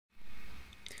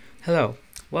Hello,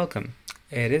 welcome.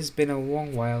 It has been a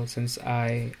long while since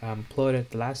I uploaded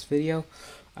the last video,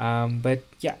 but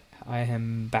yeah, I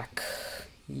am back.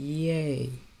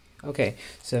 Yay! Okay,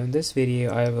 so in this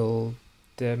video, I will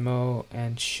demo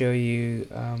and show you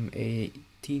a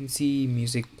Teensy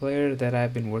music player that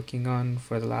I've been working on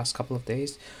for the last couple of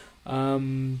days.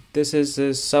 This is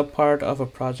a subpart of a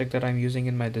project that I'm using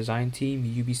in my design team,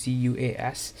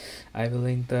 UBCUAS. I will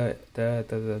link the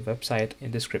website in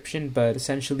description, but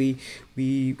essentially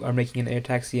we are making an air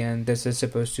taxi and this is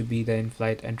supposed to be the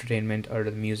in-flight entertainment or the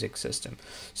music system.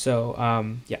 So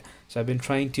yeah, so I've been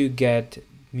trying to get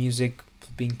music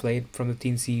being played from the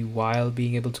Teensy while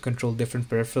being able to control different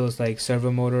peripherals like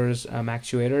servo motors,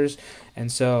 actuators,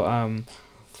 and so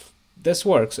this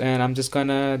works, and I'm just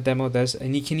gonna demo this,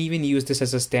 and you can even use this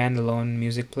as a standalone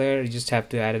music player. You just have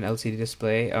to add an LCD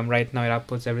display. Right now it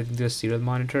outputs everything to a serial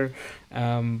monitor,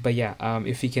 but yeah,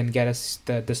 if you can get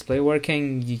the display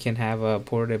working, you can have a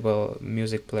portable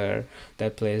music player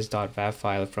that plays .wav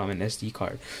file from an SD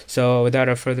card. So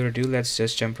without further ado, let's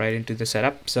just jump right into the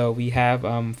setup. So we have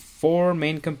four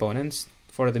main components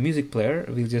for the music player.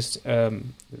 We'll just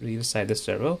leave aside the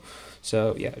servo.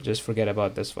 So yeah, just forget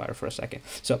about this wire for a second.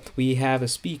 So we have a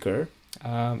speaker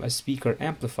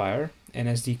amplifier, an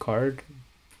SD card,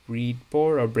 read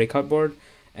board or breakout board,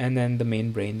 and then the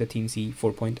main brain, the Teensy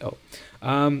 4.0.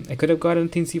 I could have gotten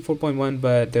Teensy 4.1,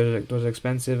 but those are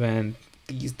expensive, and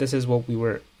this is what we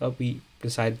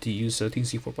decided to use, so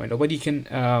Teensy 4.0. But you can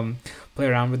play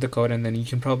around with the code, and then you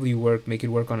can probably make it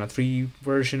work on a 3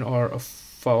 version or a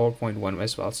 4.1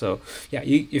 as well. So yeah,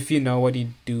 if you know what you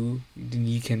do, then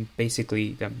you can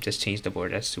basically just change the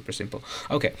board. That's super simple.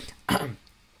 Okay.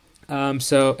 So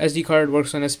SD card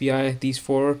works on SPI. These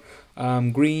four,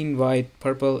 green, white,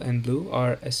 purple, and blue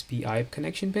are SPI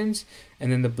connection pins,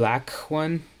 and then the black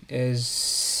one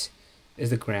is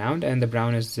the ground, and the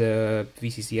brown is the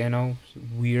VCC. I know,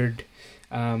 weird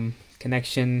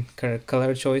connection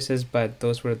color choices, but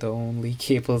those were the only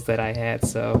cables that I had.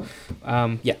 So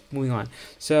yeah, moving on.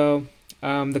 So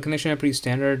the connection are pretty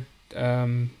standard.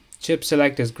 Chip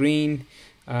select is green,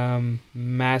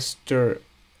 master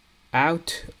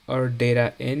out or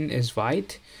data in is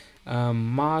white,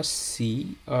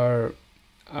 MOSI or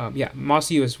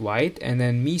MOSI is white, and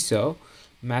then MISO,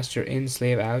 master in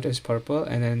slave out, is purple,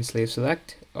 and then slave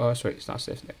select, oh sorry, it's not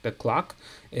slave select, the clock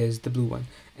is the blue one,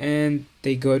 and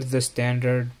they go to the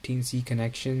standard Teensy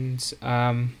connections.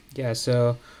 Yeah,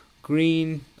 so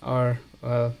green or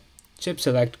chip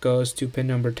select goes to pin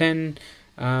number 10,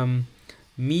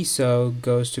 MISO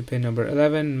goes to pin number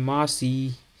 11,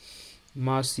 MOSI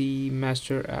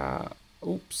master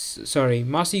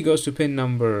MOSI goes to pin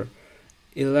number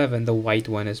 11. The white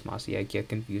one is MOSI, I get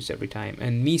confused every time,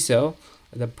 and MISO,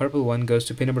 the purple one, goes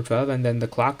to pin number 12, and then the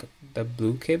clock, the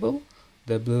blue cable,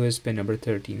 the blue is pin number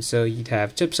 13. So you'd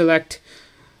have chip select,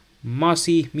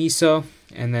 MOSI, MISO,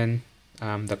 and then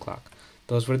the clock.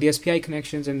 Those were the SPI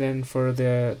connections. And then for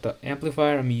the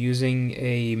amplifier, I'm using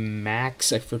a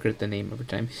Max, I forget the name every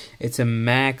time, it's a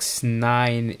Max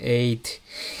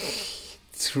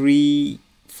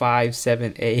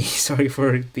 98357A. Sorry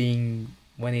for it being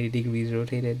 180 degrees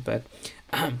rotated, but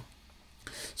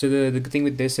so the good thing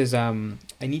with this is I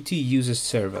need to use a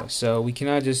servo, so we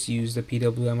cannot just use the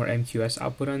PWM or MQS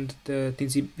output on the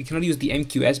Teensy. We cannot use the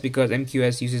MQS because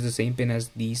MQS uses the same pin as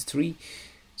these three,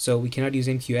 so we cannot use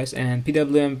MQS, and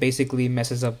PWM basically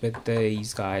messes up with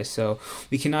these guys, so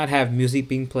we cannot have music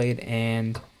being played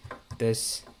and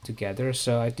this together,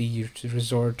 so I have to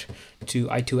resort to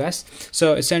I2S.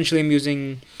 So essentially I'm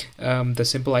using the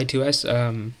simple I2S.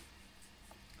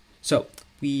 So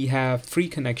we have 3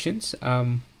 connections,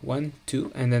 1,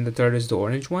 2, and then the third is the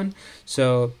orange one.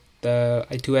 So the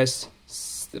I2S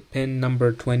pin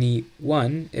number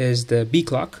 21 is the B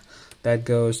clock that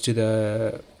goes to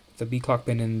the B clock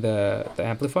pin in the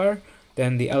amplifier.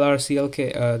 Then the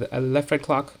LRCLK, the left right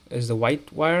clock, is the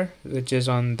white wire, which is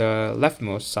on the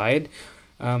leftmost side.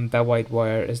 That white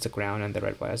wire is the ground, and the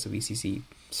red wire is the VCC.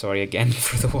 Sorry again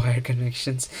for the wire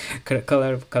connections,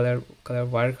 color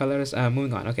wire colors.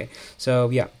 Moving on. Okay, so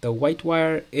yeah, the white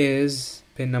wire is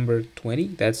pin number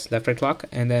 20, that's left right clock,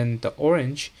 and then the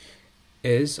orange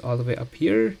is all the way up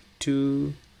here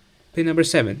to pin number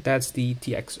 7, that's the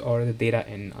TX or the data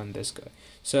in on this guy.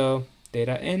 So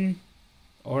data in,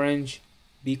 orange,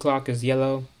 B clock is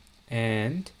yellow,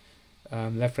 and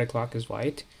left right clock is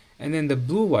white. And then the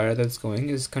blue wire that's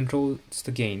going controls the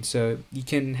gain. So you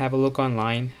can have a look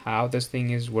online how this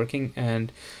thing is working,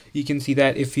 and you can see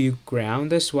that if you ground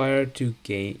this wire to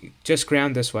gain, just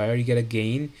ground this wire, you get a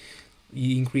gain,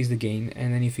 you increase the gain,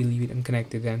 and then if you leave it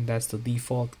unconnected, then that's the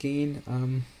default gain.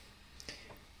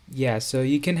 yeah, so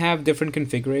you can have different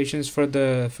configurations for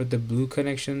the blue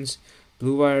connections.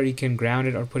 Blue wire, you can ground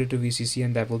it or put it to VCC,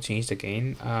 and that will change the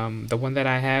gain. The one that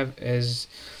I have is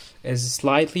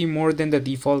slightly more than the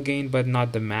default gain, but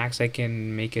not the max. I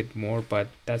can make it more, but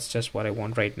that's just what I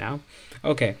want right now.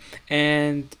 Okay,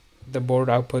 and the board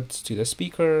outputs to the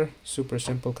speaker. Super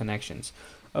simple connections.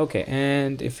 Okay,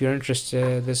 and if you're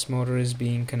interested, this motor is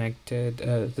being connected,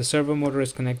 the servo motor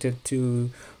is connected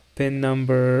to pin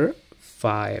number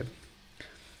 5.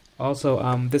 Also,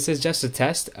 this is just a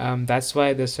test. That's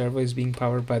why the servo is being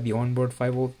powered by the onboard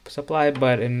 5-volt supply,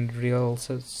 but in real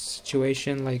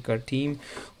situation like our team,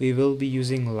 we will be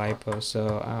using LiPo.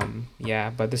 So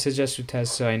yeah, but this is just to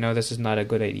test, so I know this is not a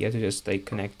good idea to just like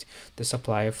connect the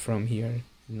supply from here.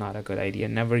 Not a good idea.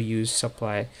 Never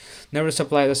supply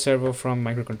the servo from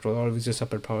microcontroller. Always use a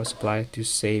separate power supply to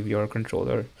save your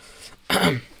controller.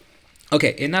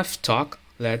 Okay, enough talk.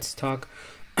 Let's talk.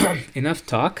 Enough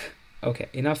talk. Okay,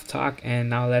 enough talk, and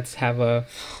now let's have a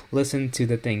listen to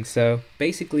the thing. So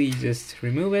basically, you just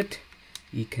remove it,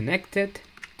 you connect it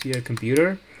to your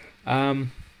computer,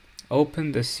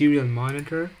 open the serial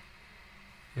monitor.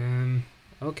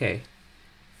 Okay,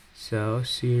 so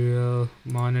serial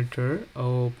monitor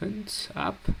opens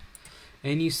up,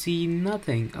 and you see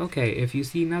nothing. Okay, if you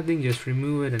see nothing, just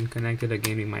remove it and connect it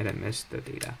again. We might have missed the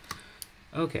data.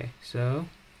 Okay, so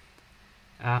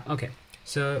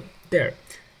there.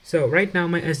 So right now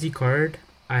my SD card,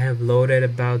 I have loaded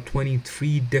about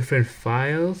 23 different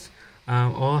files.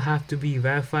 All have to be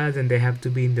WAV files, and they have to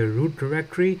be in the root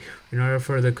directory in order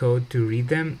for the code to read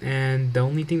them. And the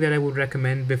only thing that I would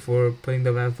recommend before putting the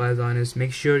WAV files on is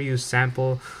make sure you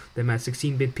sample them at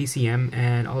 16-bit PCM,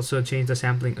 and also change the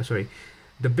sampling, the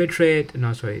bitrate,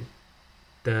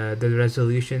 the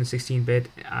resolution 16-bit,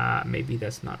 maybe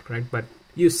that's not correct, but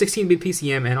use 16-bit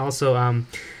PCM, and also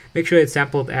make sure it's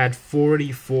sampled at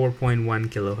 44.1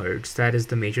 kilohertz. That is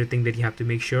the major thing that you have to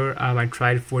make sure. I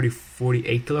tried 48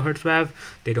 kilohertz WAV,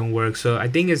 they don't work. So I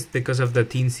think it's because of the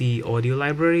Teensy audio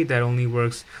library that only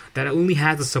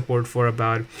has the support for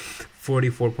about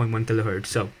 44.1 kilohertz.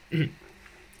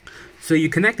 So you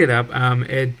connect it up.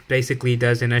 It basically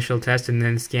does initial test and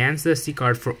then scans the SD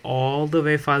card for all the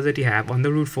WAV files that you have on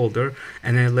the root folder,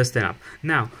 and then it lists them up.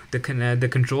 Now the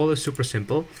control is super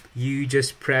simple. You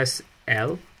just press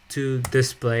L to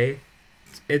display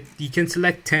it. You can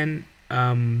select 10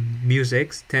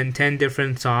 musics, 10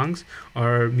 different songs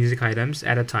or music items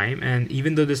at a time, and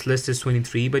even though this list is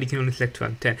 23, but you can only select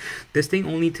 10. This thing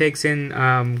only takes in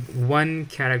 1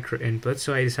 character input,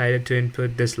 so I decided to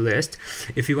input this list.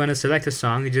 If you want to select a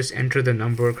song, you just enter the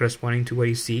number corresponding to what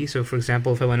you see. So for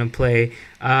example, if I want to play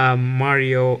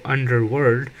Mario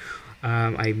Underworld,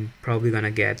 I'm probably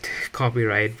gonna get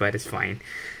copyright, but it's fine.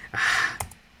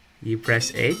 You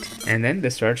press 8, and then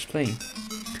this starts playing.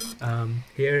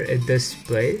 Here it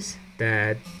displays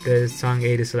that the song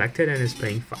 8 is selected and is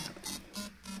playing 5.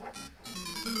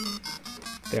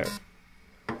 There.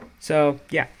 So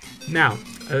yeah, now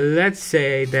let's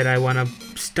say that I want to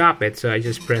stop it, so I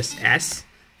just press S.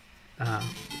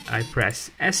 I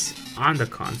press S on the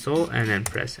console and then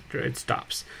press enter. It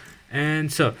stops.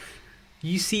 And so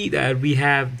you see that we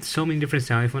have so many different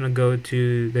sounds. If you want to go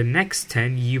to the next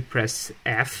 10, you press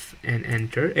F and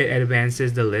enter. It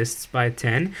advances the lists by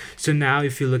 10. So now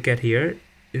if you look at here,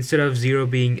 instead of 0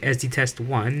 being SD test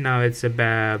 1, now it's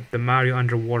about the Mario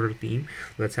Underwater theme.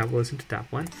 Let's have a listen to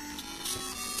that one.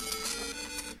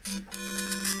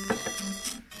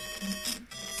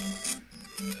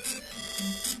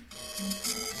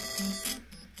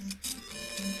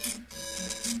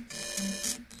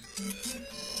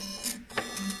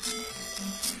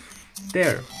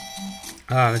 There.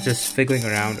 Just fiddling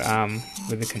around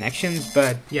with the connections,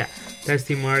 but yeah, that's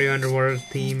the Mario Underwater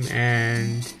theme,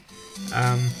 and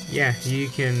yeah, you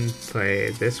can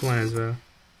play this one as well.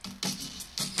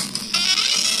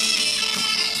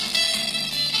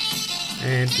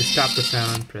 And to stop the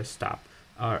sound, press stop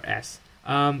or S.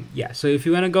 Yeah, so if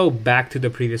you want to go back to the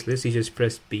previous list, you just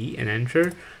press B and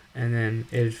enter, and then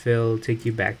it will take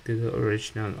you back to the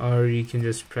original, or you can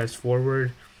just press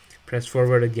forward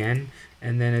again,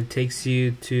 and then it takes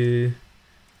you there,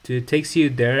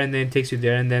 and then it takes you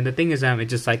there, and then the thing is it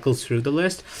just cycles through the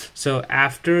list. So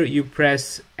after you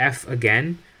press F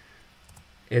again,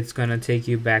 it's gonna take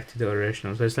you back to the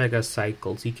original. So it's like a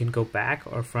cycle, so you can go back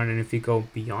or front, and if you go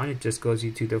beyond, it just goes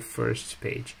you to the first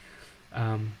page,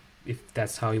 if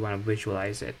that's how you want to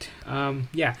visualize it.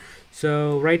 Yeah,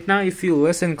 so right now if you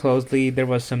listen closely, there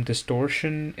was some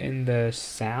distortion in the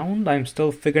sound. I'm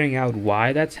still figuring out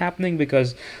why that's happening,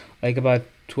 because like about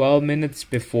 12 minutes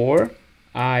before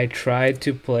I tried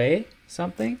to play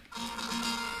something,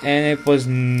 and it was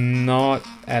not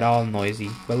at all noisy.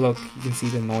 But look, you can see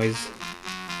the noise.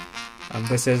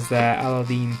 This is the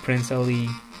Aladdin Prince Ali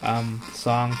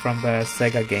song from the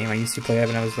Sega game. I used to play it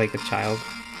when I was like a child,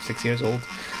 6 years old.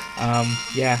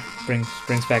 Yeah,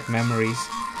 brings back memories.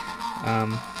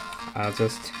 I'll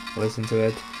just listen to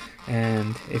it,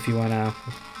 and if you wanna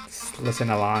listen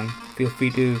along, feel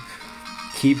free to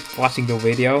keep watching the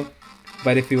video.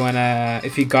 But if you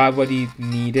got what you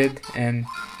needed, and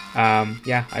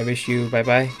yeah, I wish you bye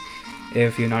bye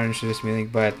if you're not interested in this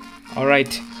music. But all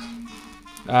right,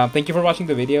 thank you for watching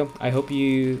the video. I hope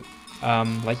you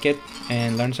like it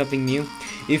and learn something new.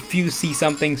 If you see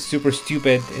something super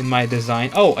stupid in my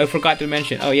design, oh, I forgot to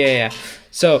mention. Oh yeah.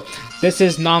 So this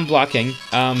is non-blocking.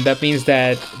 That means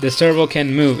that the servo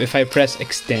can move. If I press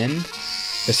extend,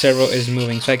 the servo is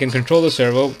moving, so I can control the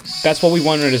servo. That's what we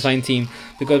want in our design team,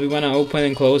 because we want to open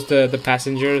and close the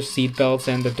passengers, seat belts,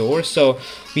 and the doors. So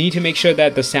we need to make sure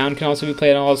that the sound can also be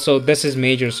played. And also, this is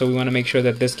major, so we want to make sure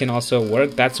that this can also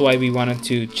work. That's why we wanted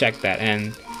to check that.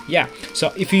 And yeah,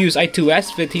 so if you use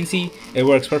I2S with Teensy, it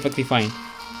works perfectly fine.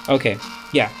 Okay,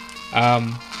 yeah.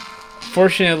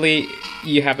 Fortunately,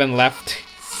 you haven't left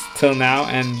till now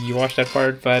and you watched that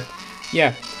part, but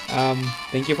yeah.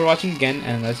 Thank you for watching again,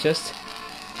 and let's just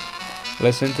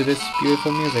listen to this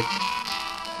beautiful music.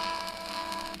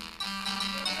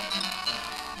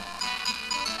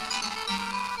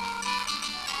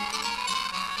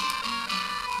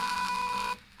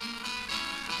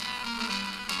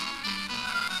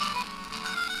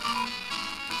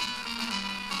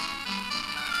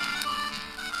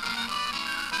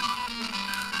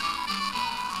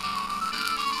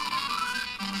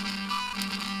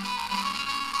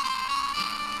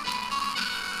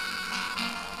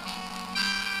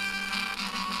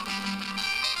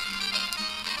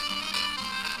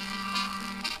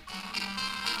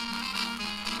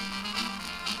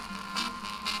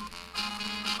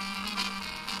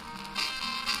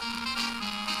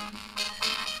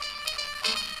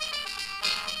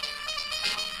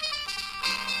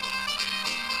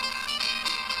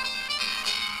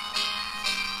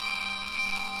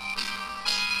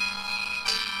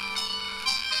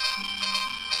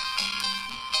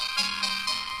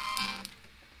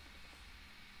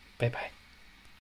 Bye bye.